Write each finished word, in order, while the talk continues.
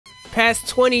past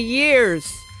 20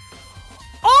 years.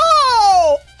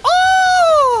 Oh!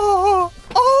 Oh!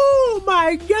 Oh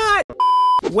my God!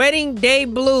 Wedding day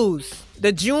blues.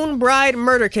 The June bride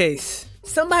murder case.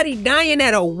 Somebody dying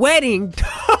at a wedding,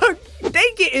 dog. They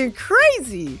getting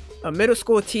crazy. A middle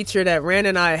school teacher that Rand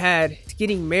and I had is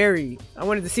getting married. I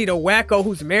wanted to see the wacko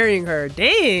who's marrying her.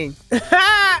 Dang.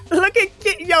 Look at,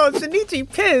 yo, Shinichi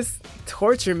pissed.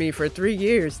 Torture me for 3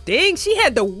 years. Dang, she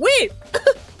had the whip.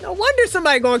 No wonder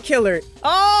somebody gonna kill her.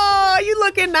 Oh, you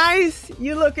looking nice.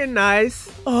 You looking nice.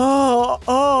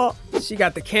 Oh. She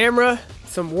got the camera.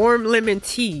 Some warm lemon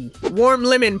tea. Warm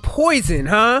lemon poison,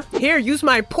 huh? Here, use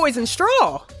my poison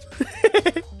straw.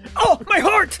 Oh, my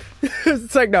heart!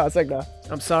 It's like, no.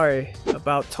 I'm sorry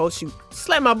about Toshu.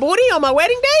 Slap my booty on my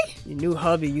wedding day? Your new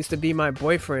hubby used to be my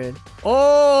boyfriend.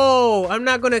 Oh, I'm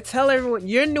not gonna tell everyone.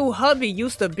 Your new hubby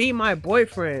used to be my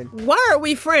boyfriend. Why are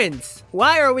we friends?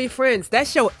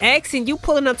 That's your ex and you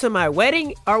pulling up to my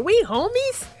wedding? Are we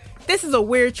homies? This is a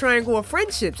weird triangle of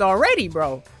friendships already,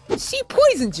 bro. She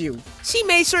poisoned you. She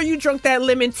made sure you drank that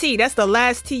lemon tea. That's the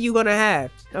last tea you're gonna have.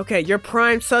 Okay, you're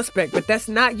prime suspect, but that's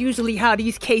not usually how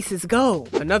these cases go.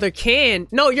 Another can?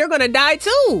 No, you're gonna die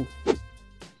too.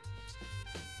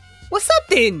 What's up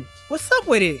then? What's up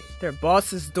with it? Their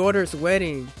boss's daughter's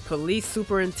wedding. Police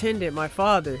superintendent, my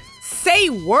father. Say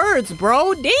words,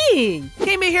 bro. Dang.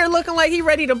 Came in here looking like he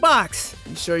ready to box.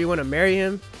 You sure you want to marry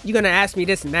him? You gonna ask me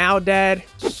this now, Dad?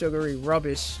 Sugary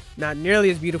rubbish. Not nearly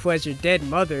as beautiful as your dead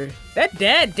mother. That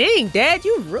dad, dang, Dad,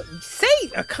 you say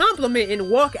a compliment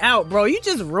and walk out, bro. You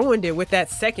just ruined it with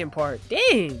that second part.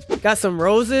 Dang. Got some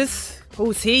roses?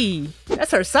 Who's he?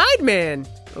 That's her side man.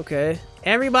 Okay.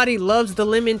 Everybody loves the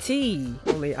lemon tea.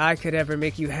 Only I could ever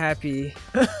make you happy.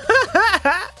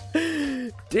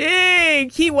 Dang,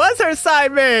 he was her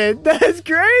side man. That's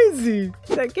crazy.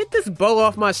 Like, get this bow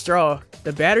off my straw.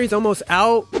 The battery's almost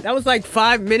out. That was like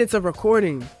 5 minutes of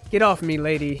recording. Get off me,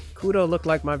 lady. Kudo looked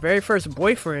like my very first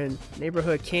boyfriend.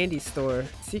 Neighborhood candy store.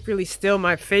 Secretly still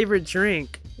my favorite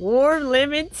drink. Warm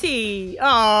lemon tea.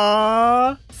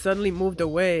 Aww. Suddenly moved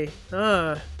away.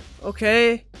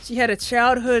 Okay. She had a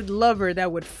childhood lover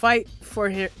that would fight for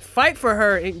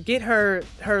her and get her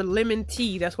lemon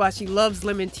tea. That's why she loves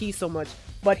lemon tea so much.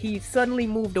 But he suddenly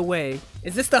moved away.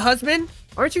 Is this the husband?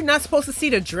 Aren't you not supposed to see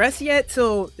the dress yet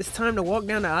till it's time to walk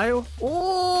down the aisle?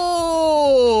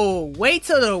 Oh, wait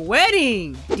till the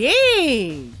wedding.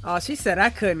 Dang. Oh, she said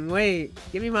I couldn't wait.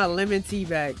 Give me my lemon tea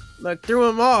back. Look, threw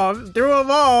him off.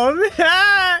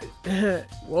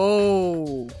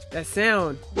 Whoa, that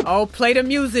sound. Oh, play the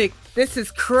music. This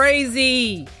is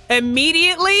crazy.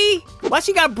 Immediately? Why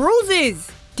she got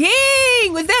bruises?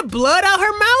 Dang, was that blood out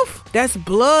her mouth? That's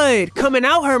blood coming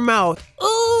out her mouth.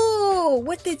 Ooh,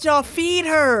 what did y'all feed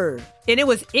her? And it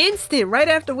was instant right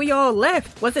after we all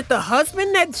left. Was it the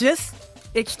husband that just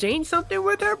exchanged something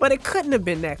with her? But it couldn't have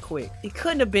been that quick. It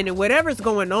couldn't have been. And whatever's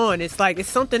going on, it's like it's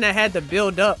something that had to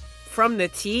build up from the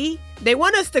tea. They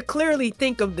want us to clearly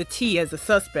think of the tea as a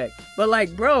suspect. But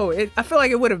like, bro, I feel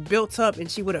like it would have built up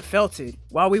and she would have felt it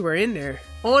while we were in there.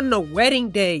 On the wedding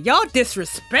day, y'all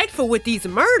disrespectful with these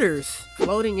murders.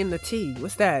 Floating in the tea.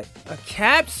 What's that? A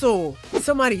capsule.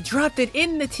 Somebody dropped it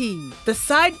in the tea. The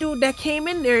side dude that came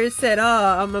in there and said,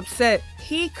 I'm upset.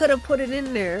 He could have put it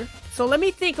in there. So let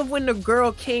me think of when the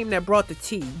girl came that brought the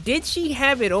tea. Did she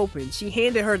have it open? She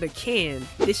handed her the can.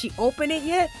 Did she open it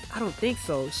yet? I don't think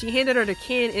so. She handed her the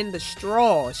can in the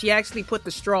straw. She actually put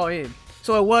the straw in.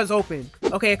 So it was open.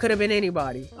 Okay, it could have been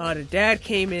anybody. The dad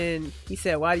came in. He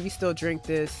said, why do you still drink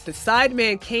this? The side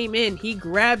man came in. He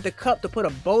grabbed the cup to put a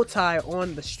bow tie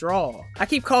on the straw. I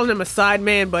keep calling him a side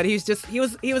man, but he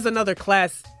was another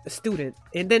class student.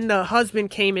 And then the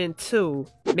husband came in too.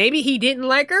 Maybe he didn't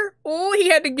like her? Oh, he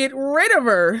had to get rid of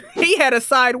her. He had a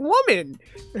side woman.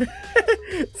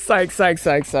 Psych.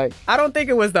 I don't think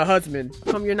it was the husband.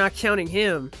 How come you're not counting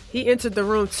him? He entered the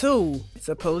room too. It's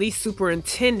a police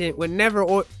superintendent would never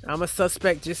I'm a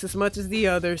suspect just as much as the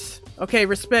others. Okay,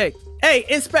 respect. Hey,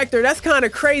 Inspector, that's kind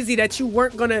of crazy that you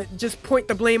weren't gonna just point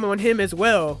the blame on him as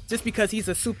well, just because he's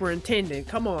a superintendent.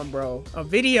 Come on, bro. A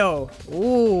video.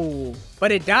 Ooh,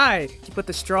 but it died. You put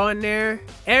the straw in there.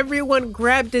 Everyone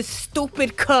grabbed this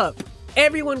stupid cup.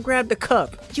 Everyone grabbed the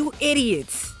cup. You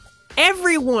idiots.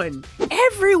 Everyone.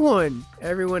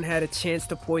 Everyone had a chance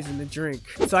to poison the drink.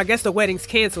 So I guess the wedding's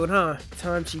canceled, huh?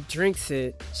 Time she drinks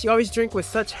it. She always drank with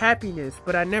such happiness,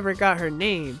 but I never got her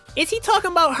name. Is he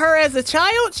talking about her as a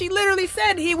child? She literally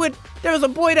said there was a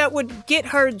boy that would get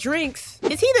her drinks.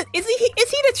 Is he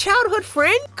the childhood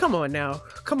friend? Come on now.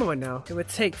 Come on now. It would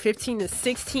take 15 to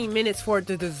 16 minutes for it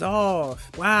to dissolve.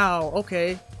 Wow,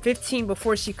 okay. 15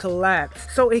 before she collapsed.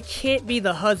 So it can't be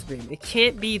the husband. It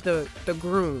can't be the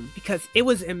groom, because it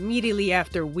was immediately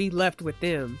after we left with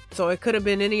them. So it could have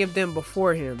been any of them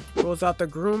before him. Rules out the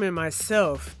groom and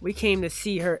myself. We came to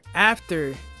see her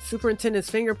after. Superintendent's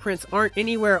fingerprints aren't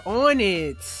anywhere on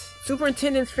it.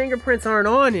 Superintendent's fingerprints aren't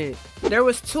on it. There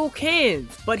was 2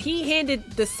 cans, but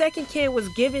the second can was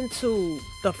given to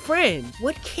the friend.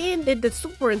 What can did the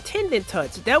superintendent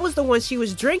touch? That was the one she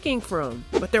was drinking from.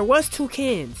 But there was 2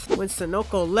 cans. When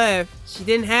Sonoko left, she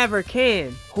didn't have her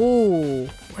can. Ooh,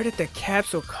 where did the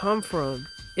capsule come from?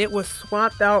 It was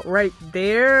swapped out right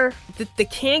there. Did the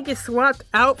can get swapped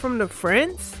out from the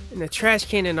friends? In the trash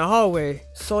can in the hallway.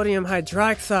 Sodium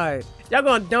hydroxide. Y'all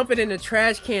gonna dump it in the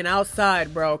trash can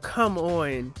outside, bro. Come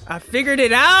on. I figured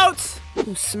it out.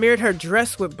 Who smeared her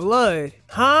dress with blood?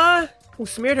 Huh? Who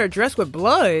smeared her dress with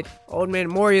blood? Old man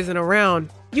Mori isn't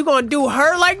around. You gonna do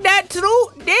her like that too?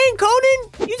 Dang,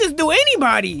 Conan. You just do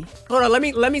anybody. Hold on,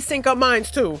 let me sync up mines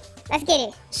too. Let's get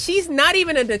it. She's not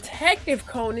even a detective,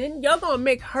 Conan. Y'all gonna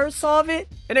make her solve it?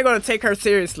 And they're gonna take her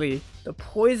seriously. The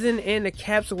poison and the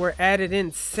capsule were added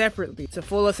in separately. To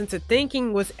fool us into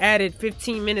thinking was added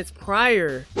 15 minutes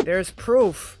prior. There's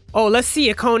proof. Oh, let's see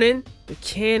it, Conan. The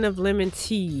can of lemon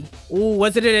tea. Ooh,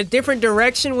 was it in a different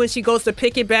direction when she goes to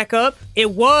pick it back up?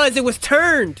 It was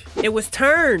turned. It was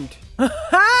turned.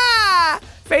 Ha!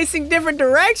 Facing different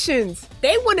directions.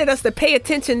 They wanted us to pay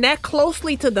attention that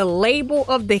closely to the label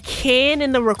of the can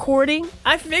in the recording.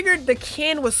 I figured the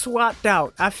can was swapped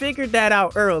out. I figured that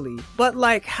out early. But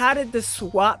like, how did the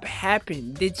swap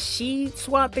happen? Did she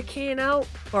swap the can out?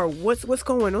 Or what's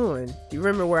going on? Do you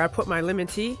remember where I put my lemon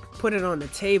tea? Put it on the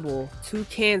table. 2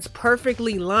 cans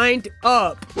perfectly lined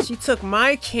up. She took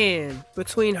my can.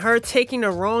 Between her taking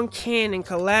the wrong can and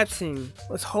collapsing,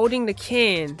 was holding the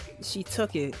can. She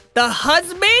took it. The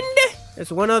husband?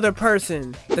 There's one other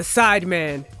person. The side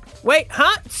man. Wait,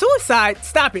 huh? Suicide?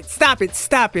 Stop it, stop it,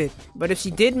 stop it. But if she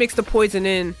did mix the poison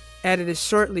in, added it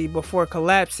shortly before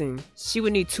collapsing, she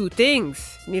would need 2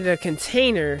 things. She needed a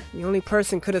container. The only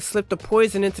person could have slipped the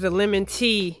poison into the lemon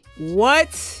tea.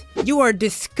 What? You are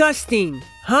disgusting.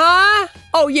 Huh?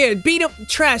 Oh yeah, beat him,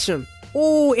 trash him.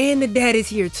 Oh, and the dad is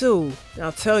here too.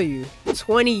 I'll tell you,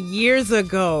 20 years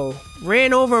ago,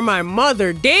 ran over my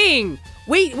mother. Dang!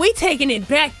 We taking it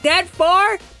back that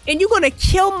far? And you gonna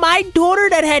kill my daughter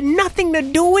that had nothing to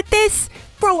do with this?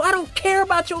 Bro, I don't care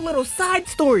about your little side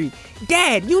story.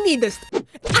 Dad, you need to...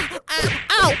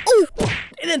 Ow, ooh!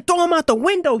 And then throw him out the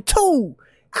window too.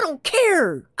 I don't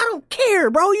care. I don't care,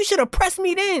 bro. You should have pressed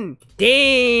me then.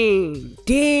 Dang.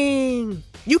 Dang.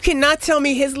 You cannot tell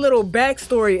me his little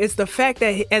backstory is the fact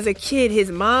that as a kid,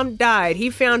 his mom died. He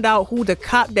found out who the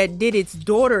cop that did its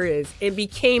daughter is and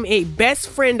became a best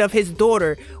friend of his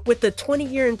daughter with the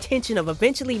 20-year intention of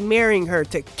eventually marrying her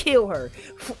to kill her.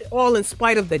 All in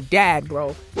spite of the dad,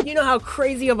 bro. You know how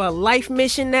crazy of a life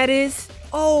mission that is?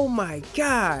 Oh my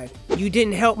God. You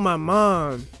didn't help my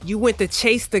mom. You went to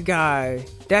chase the guy.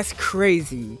 That's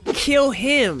crazy. Kill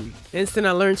him. Instant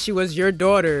I learned she was your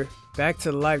daughter. Back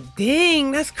to life.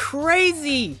 Dang, that's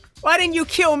crazy. Why didn't you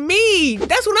kill me?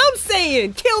 That's what I'm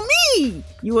saying. Kill me.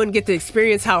 You wouldn't get to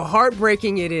experience how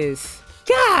heartbreaking it is.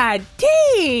 God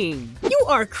dang. You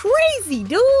are crazy,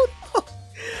 dude.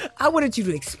 I wanted you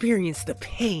to experience the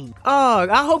pain. Oh,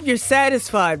 I hope you're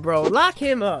satisfied, bro. Lock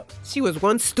him up. She was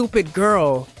one stupid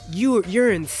girl.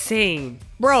 You're insane.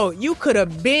 Bro, you could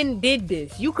have been did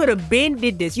this. You could have been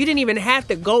did this. You didn't even have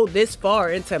to go this far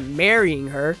into marrying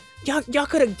her. Y'all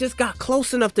could have just got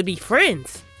close enough to be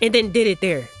friends and then did it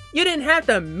there. You didn't have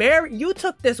to marry. You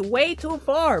took this way too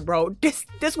far, bro. This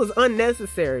was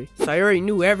unnecessary. Sayori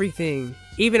knew everything,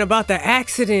 even about the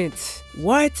accident.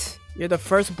 What? You're the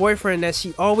first boyfriend that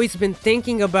she always been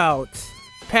thinking about.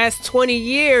 Past 20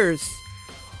 years.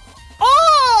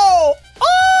 Oh!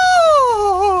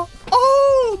 Oh!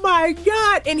 Oh my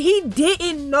God! And he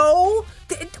didn't know?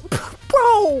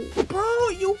 Bro,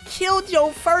 you killed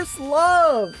your first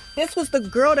love. This was the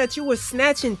girl that you were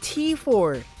snatching tea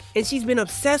for. And she's been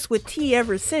obsessed with tea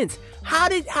ever since. How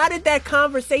did that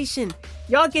conversation,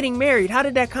 y'all getting married, how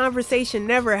did that conversation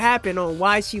never happen on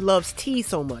why she loves tea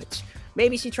so much?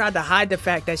 Maybe she tried to hide the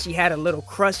fact that she had a little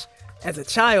crush as a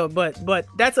child, but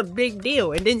that's a big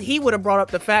deal. And then he would have brought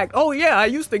up the fact, oh yeah, I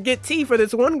used to get tea for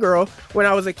this one girl when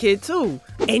I was a kid too.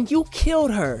 And you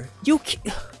killed her.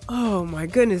 Oh my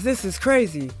goodness, this is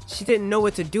crazy. She didn't know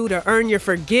what to do to earn your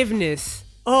forgiveness.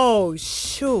 Oh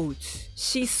shoot.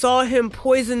 She saw him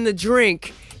poison the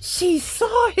drink. She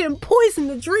saw him poison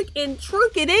the drink and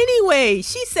drunk it anyway.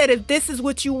 She said, if this is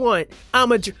what you want,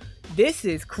 this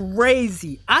is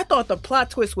crazy. I thought the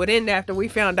plot twist would end after we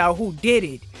found out who did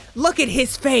it. Look at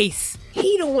his face.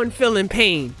 He the one feeling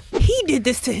pain. He did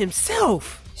this to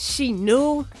himself. She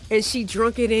knew and she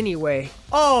drunk it anyway.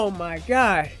 Oh my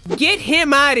God. Get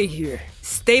him out of here.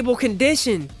 Stable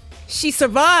condition. She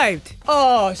survived.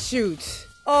 Oh shoot.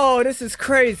 Oh, this is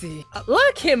crazy.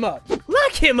 Lock him up.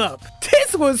 Lock him up.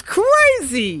 This was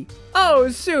crazy. Oh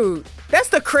shoot. That's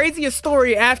the craziest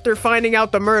story after finding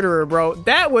out the murderer, bro.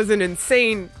 That was an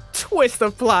insane twist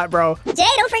of plot, bro. Jay,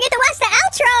 don't forget to watch the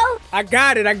outro.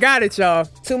 I got it, y'all.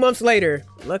 2 months later.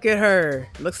 Look at her.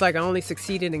 Looks like I only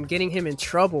succeeded in getting him in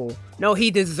trouble. No,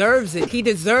 he deserves it. He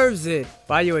deserves it.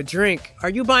 Buy you a drink. Are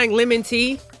you buying lemon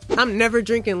tea? I'm never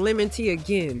drinking lemon tea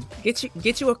again.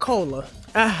 Get you a cola.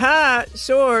 Aha,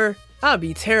 sure. I'll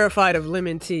be terrified of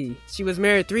lemon tea. She was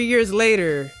married 3 years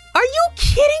later. Are you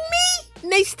kidding me?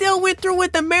 And they still went through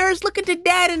with the marriage. Look at the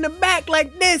dad in the back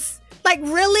like this. Like,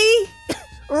 really?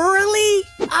 Really?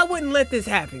 I wouldn't let this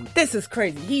happen. This is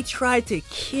crazy. He tried to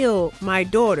kill my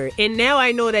daughter. And now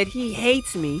I know that he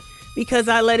hates me because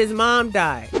I let his mom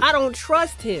die. I don't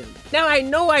trust him. Now I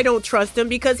know I don't trust him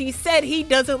because he said he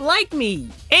doesn't like me.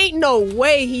 Ain't no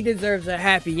way he deserves a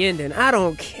happy ending. I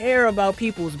don't care about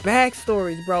people's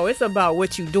backstories, bro. It's about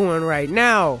what you doing right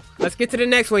now. Let's get to the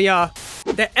next one, y'all.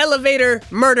 The elevator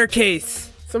murder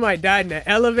case. Somebody died in the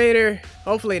elevator.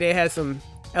 Hopefully they had some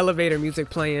elevator music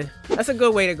playing. That's a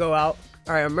good way to go out.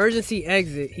 All right, emergency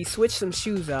exit. He switched some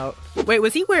shoes out. Wait,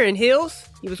 was he wearing heels?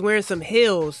 He was wearing some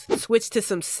heels. Switched to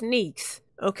some sneaks.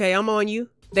 Okay, I'm on you.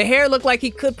 The hair looked like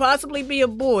he could possibly be a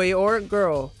boy or a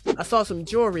girl. I saw some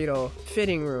jewelry though.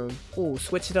 Fitting room. Ooh,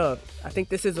 switched up. I think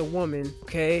this is a woman.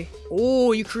 Okay.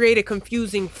 Ooh, you created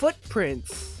confusing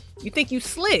footprints. You think you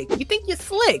slick. You think you're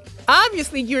slick.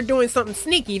 Obviously, you're doing something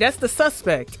sneaky. That's the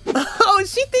suspect. Oh,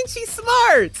 she thinks she's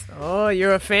smart. Oh,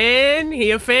 you're a fan? He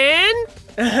a fan?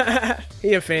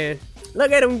 He a fan.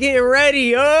 Look at him getting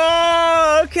ready.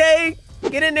 Oh, okay.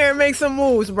 Get in there and make some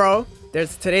moves, bro.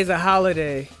 Today's a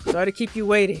holiday. Sorry to keep you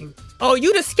waiting. Oh,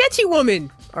 you the sketchy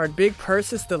woman. Are big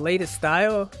purses the latest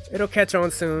style? It'll catch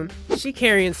on soon. She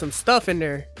carrying some stuff in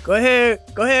there. Go ahead,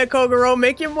 Kogoro,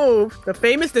 make your move. The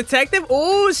famous detective?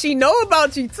 Ooh, she know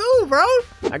about you too, bro.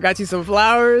 I got you some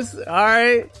flowers. All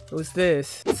right. Who's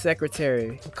this?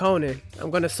 Secretary. Conan. I'm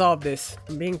gonna solve this.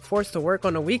 I'm being forced to work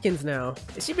on the weekends now.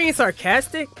 Is she being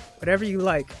sarcastic? Whatever you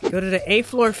like. Go to the 8th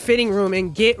floor fitting room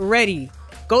and get ready.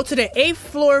 Go to the 8th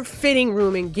floor fitting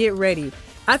room and get ready.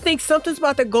 I think something's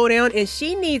about to go down and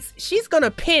she's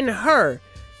gonna pin her.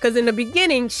 Because in the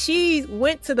beginning, she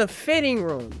went to the fitting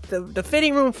room, the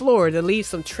fitting room floor to leave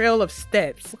some trail of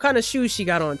steps. What kind of shoes she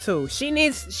got on too? She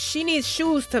needs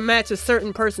shoes to match a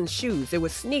certain person's shoes. It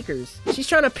was sneakers. She's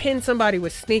trying to pin somebody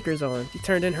with sneakers on. She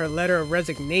turned in her letter of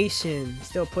resignation.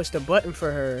 Still pushed a button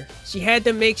for her. She had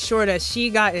to make sure that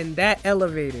she got in that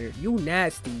elevator. You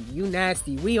nasty. You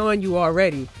nasty. We on you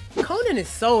already. Conan is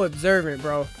so observant,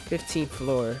 bro. 15th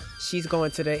floor. She's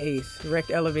going to the 8th. Direct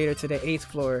elevator to the 8th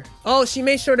floor. Oh, she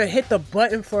made sure to hit the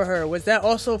button for her. Was that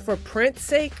also for print's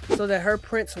sake? So that her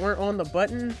prints weren't on the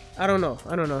button? I don't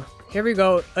know. Here we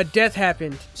go. A death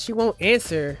happened. She won't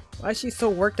answer. Why is she so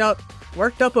worked up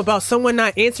about someone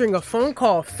not answering a phone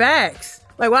call? Facts.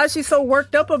 Like, why is she so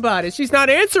worked up about it? She's not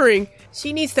answering.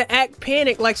 She needs to act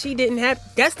panicked like she didn't have...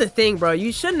 That's the thing, bro.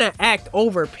 You shouldn't have act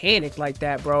over panicked like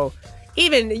that, bro.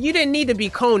 Even, you didn't need to be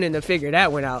Conan to figure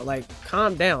that one out. Like,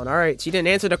 calm down. All right, she didn't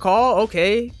answer the call?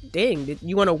 Okay. Dang,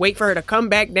 you want to wait for her to come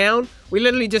back down? We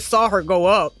literally just saw her go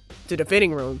up to the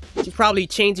fitting room. She's probably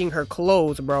changing her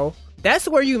clothes, bro. That's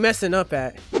where you messing up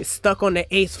at. It's stuck on the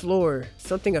 8th floor.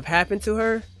 Something have happened to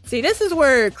her? See, this is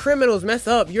where criminals mess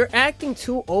up. You're acting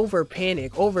too over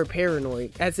panic, over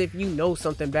paranoid, as if you know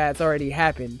something bad's already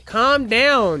happened. Calm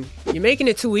down. You're making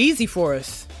it too easy for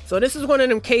us. So this is one of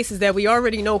them cases that we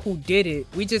already know who did it.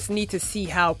 We just need to see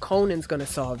how Conan's gonna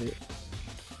solve it.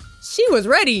 She was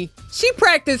ready. She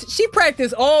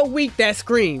practiced all week that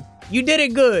scream. You did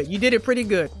it good. You did it pretty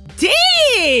good. Damn!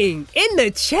 Dang! In the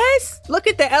chest? Look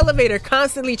at the elevator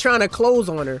constantly trying to close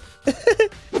on her.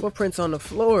 Footprints on the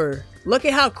floor. Look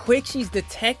at how quick she's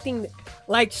detecting.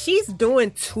 Like, she's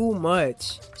doing too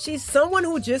much. She's someone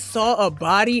who just saw a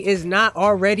body is not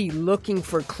already looking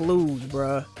for clues,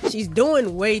 bruh. She's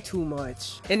doing way too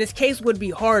much. And this case would be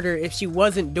harder if she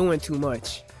wasn't doing too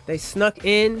much. They snuck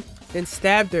in, then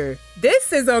stabbed her.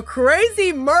 This is a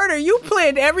crazy murder. You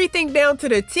planned everything down to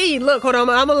the T. Look, hold on.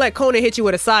 I'm gonna let Conan hit you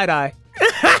with a side eye.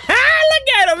 Look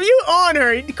at him. You on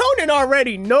her. Conan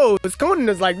already knows. Conan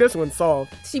is like, this one's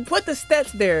solved. She put the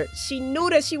steps there. She knew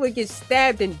that she would get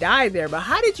stabbed and die there. But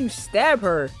how did you stab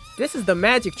her? This is the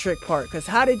magic trick part. Because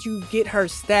how did you get her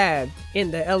stabbed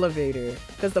in the elevator?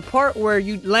 Because the part where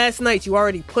last night you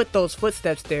already put those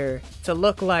footsteps there to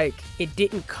look like it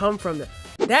didn't come from the...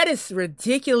 That is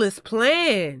ridiculous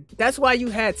plan. That's why you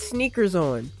had sneakers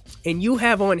on. And you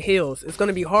have on heels. It's going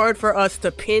to be hard for us to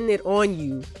pin it on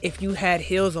you if you had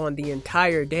heels on the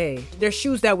entire day. They're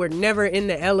shoes that were never in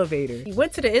the elevator. He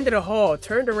went to the end of the hall,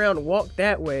 turned around, walked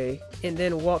that way, and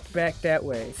then walked back that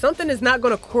way. Something is not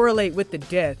going to correlate with the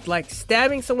death. Like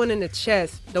stabbing someone in the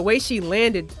chest, the way she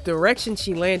landed, the direction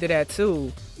she landed at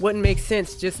too, wouldn't make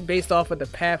sense just based off of the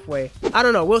pathway. I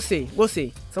don't know. We'll see. We'll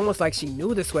see. It's almost like she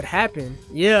knew this would happen.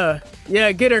 Yeah.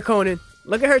 Yeah, get her, Conan.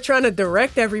 Look at her trying to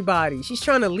direct everybody. She's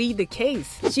trying to lead the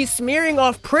case. She's smearing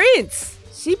off prints.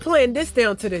 She planned this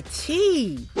down to the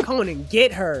T. Conan,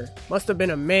 get her. Must have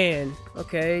been a man.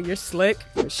 Okay, you're slick.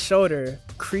 Her shoulder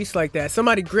crease like that.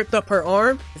 Somebody gripped up her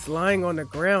arm. It's lying on the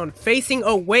ground, facing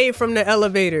away from the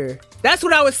elevator. That's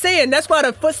what I was saying. That's why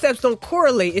the footsteps don't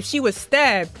correlate. If she was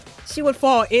stabbed, she would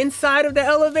fall inside of the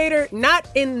elevator, not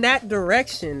in that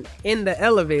direction in the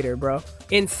elevator, bro.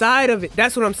 Inside of it.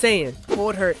 That's what I'm saying.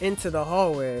 Pulled her into the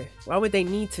hallway. Why would they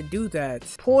need to do that?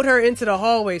 Pulled her into the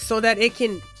hallway so that they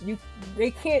can't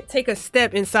take a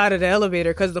step inside of the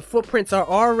elevator because the footprints are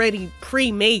already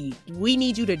pre-made. We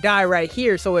need you to die right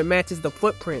here so it matches the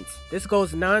footprints. This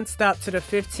goes non-stop to the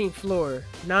 15th floor.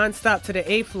 Non-stop to the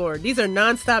 8th floor. These are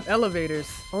non-stop elevators.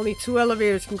 Only 2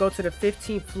 elevators can go to the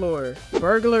 15th floor.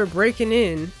 Burglar breaking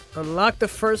in. Unlocked the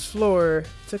 1st floor.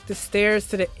 Took the stairs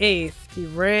to the 8th. He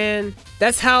ran.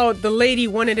 That's how the lady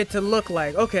wanted it to look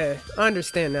like. Okay, I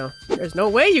understand now. There's no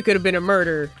way you could have been a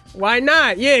murderer. Why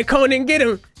not? Yeah, Conan, get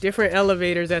him. Different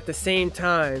elevators at the same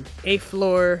time. 8th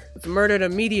floor. Was murdered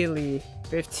immediately.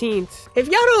 15th. If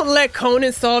y'all don't let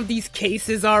Conan solve these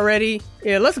cases already,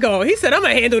 yeah, let's go. He said, I'm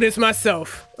gonna handle this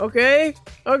myself. Okay?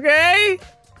 Okay?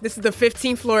 This is the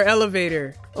 15th floor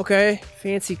elevator. Okay.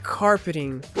 Fancy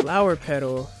carpeting. Flower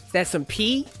petal. Is that some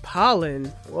pee? Pollen.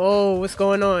 Whoa, what's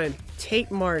going on?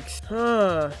 Tape marks.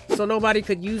 Huh. So nobody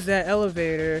could use that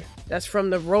elevator. That's from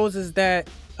the roses that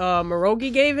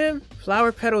Morogi gave him.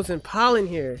 Flower petals and pollen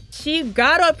here. She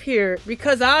got up here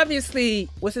because obviously,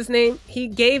 what's his name? He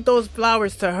gave those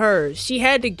flowers to her. She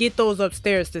had to get those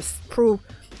upstairs to prove.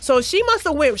 So she must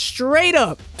have went straight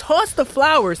up, tossed the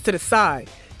flowers to the side.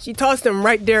 She tossed them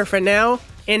right there for now.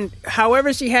 And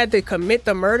however she had to commit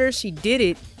the murder, she did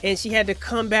it. And she had to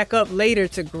come back up later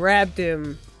to grab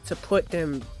them, to put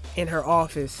them in her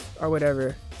office or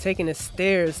whatever. Taking the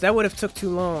stairs, that would have took too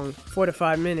long. 4 to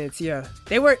 5 minutes, yeah.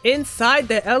 They were inside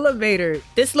the elevator.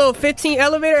 This little 15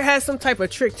 elevator has some type of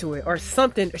trick to it or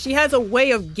something. She has a way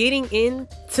of getting in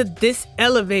to this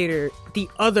elevator the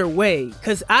other way.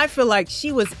 Because I feel like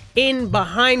she was in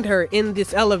behind her in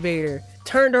this elevator.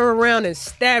 Turned her around and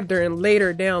stabbed her and laid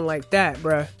her down like that,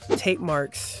 bruh. Tape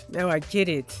marks. Now I get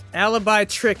it. Alibi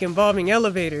trick involving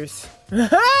elevators. We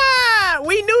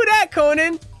knew that,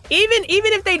 Conan. Even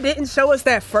if they didn't show us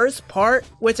that first part,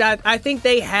 which I think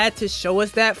they had to show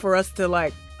us that for us to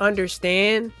like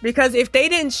understand. Because if they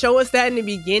didn't show us that in the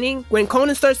beginning, when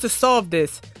Conan starts to solve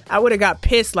this, I would have got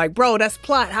pissed like, bro, that's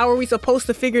plot. How are we supposed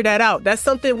to figure that out? That's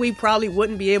something we probably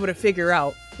wouldn't be able to figure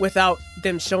out without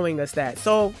them showing us that.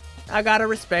 So I gotta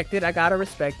respect it. I gotta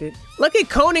respect it. Look at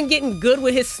Conan getting good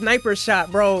with his sniper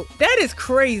shot, bro. That is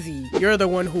crazy. You're the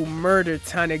one who murdered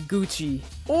Taniguchi.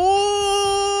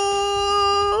 Oh,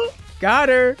 got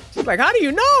her. She's like, how do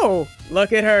you know?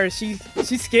 Look at her. She's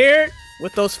scared.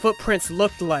 What those footprints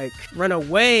looked like. Run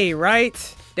away,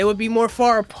 right? They would be more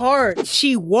far apart.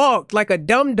 She walked like a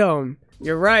dum-dum.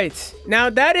 You're right. Now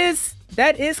that is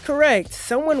correct.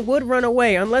 Someone would run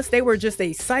away unless they were just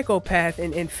a psychopath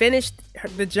and finished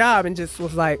the job and just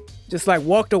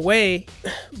walked away.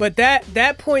 But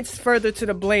that points further to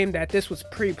the blame that this was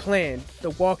pre-planned,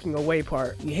 the walking away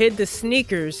part. You hid the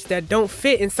sneakers that don't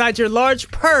fit inside your large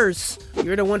purse.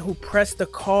 You're the one who pressed the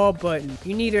call button.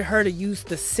 You needed her to use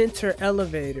the center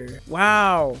elevator.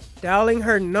 Wow. Dialing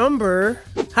her number.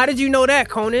 How did you know that,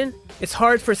 Conan? It's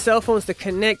hard for cell phones to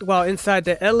connect while inside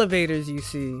the elevators, you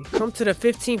see. Come to the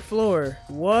 15th floor.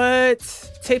 What?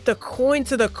 Tape the coin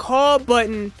to the call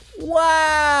button.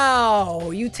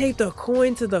 Wow! You taped the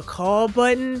coin to the call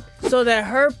button so that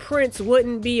her prints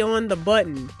wouldn't be on the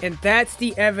button. And that's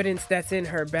the evidence that's in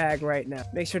her bag right now.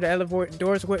 Make sure the elevator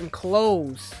doors wouldn't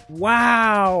close.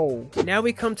 Wow! Now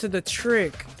we come to the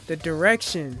trick, the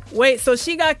direction. Wait, so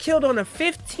she got killed on the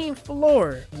 15th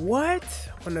floor. What?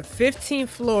 On the 15th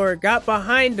floor, got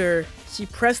behind her, she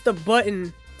pressed the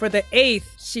button for the 8th.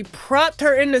 She propped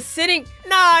her into sitting.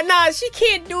 Nah, she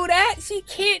can't do that. She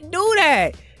can't do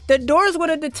that. The doors would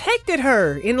have detected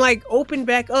her and like opened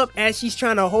back up as she's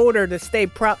trying to hold her to stay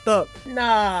propped up.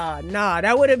 Nah,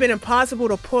 that would have been impossible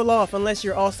to pull off unless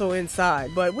you're also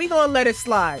inside, but we gonna let it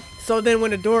slide. So then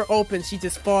when the door opens, she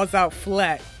just falls out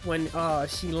flat when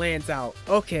she lands out.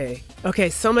 Okay,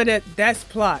 some of that's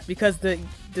plot because the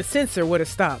sensor would have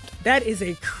stopped. That is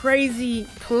a crazy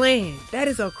plan. That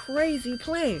is a crazy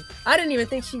plan. I didn't even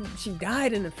think she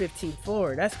died in the 15th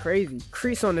floor. That's crazy.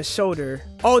 Crease on the shoulder.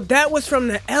 Oh, that was from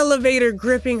the elevator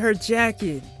gripping her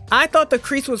jacket. I thought the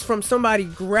crease was from somebody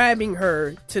grabbing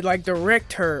her to like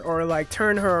direct her or like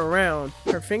turn her around.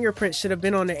 Her fingerprint should have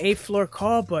been on the 8th floor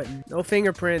call button. No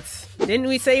fingerprints. Didn't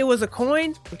we say it was a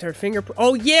coin? With her fingerprint.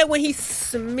 Oh yeah, when he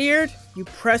smeared, you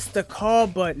pressed the call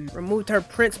button. Removed her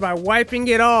prints by wiping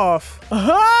it off.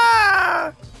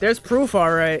 Aha! There's proof,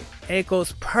 all right.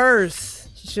 Aiko's purse.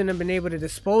 She shouldn't have been able to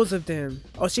dispose of them.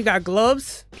 Oh, she got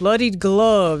gloves? Bloodied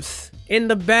gloves in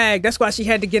the bag. That's why she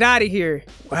had to get out of here.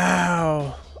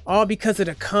 Wow. All because of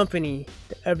the company.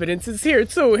 The evidence is here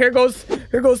too. Here goes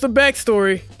the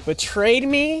backstory. Betrayed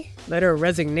me? Let her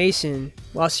resignation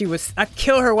while I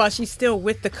kill her while she's still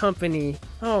with the company.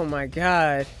 Oh my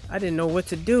god. I didn't know what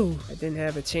to do. I didn't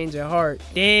have a change of heart.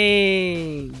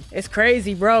 Dang. It's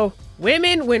crazy, bro.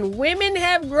 When women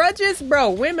have grudges, bro,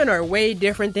 women are way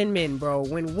different than men, bro.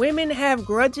 When women have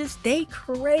grudges, they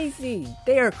crazy.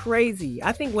 They are crazy.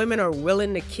 I think women are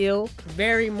willing to kill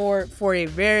for a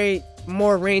very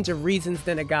more range of reasons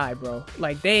than a guy, bro.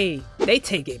 Like they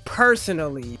take it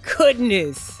personally.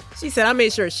 Goodness. She said, I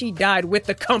made sure she died with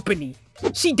the company.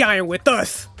 She dying with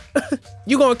us.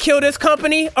 You gonna kill this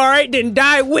company? All right, then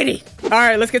die with it. All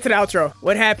right, let's get to the outro.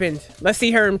 What happened? Let's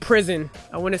see her in prison.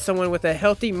 I wanted someone with a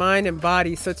healthy mind and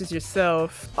body such as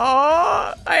yourself.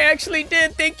 Oh, I actually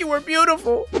did think you were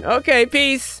beautiful. Okay,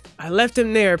 peace. I left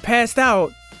him there, passed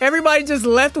out. Everybody just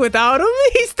left without him.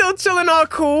 He's still chilling all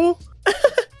cool.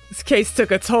 This case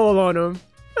took a toll on him.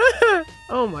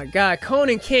 Oh my god,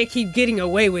 Conan can't keep getting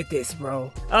away with this,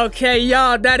 bro. Okay,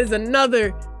 y'all, that is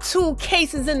another 2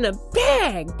 cases in the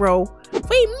bag, bro.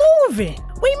 We moving.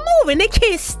 They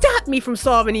can't stop me from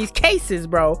solving these cases,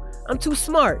 bro. I'm too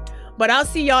smart. But I'll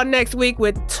see y'all next week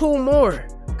with 2 more.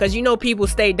 Because you know people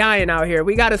stay dying out here.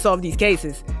 We gotta solve these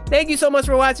cases. Thank you so much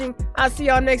for watching. I'll see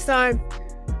y'all next time.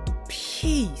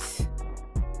 Peace.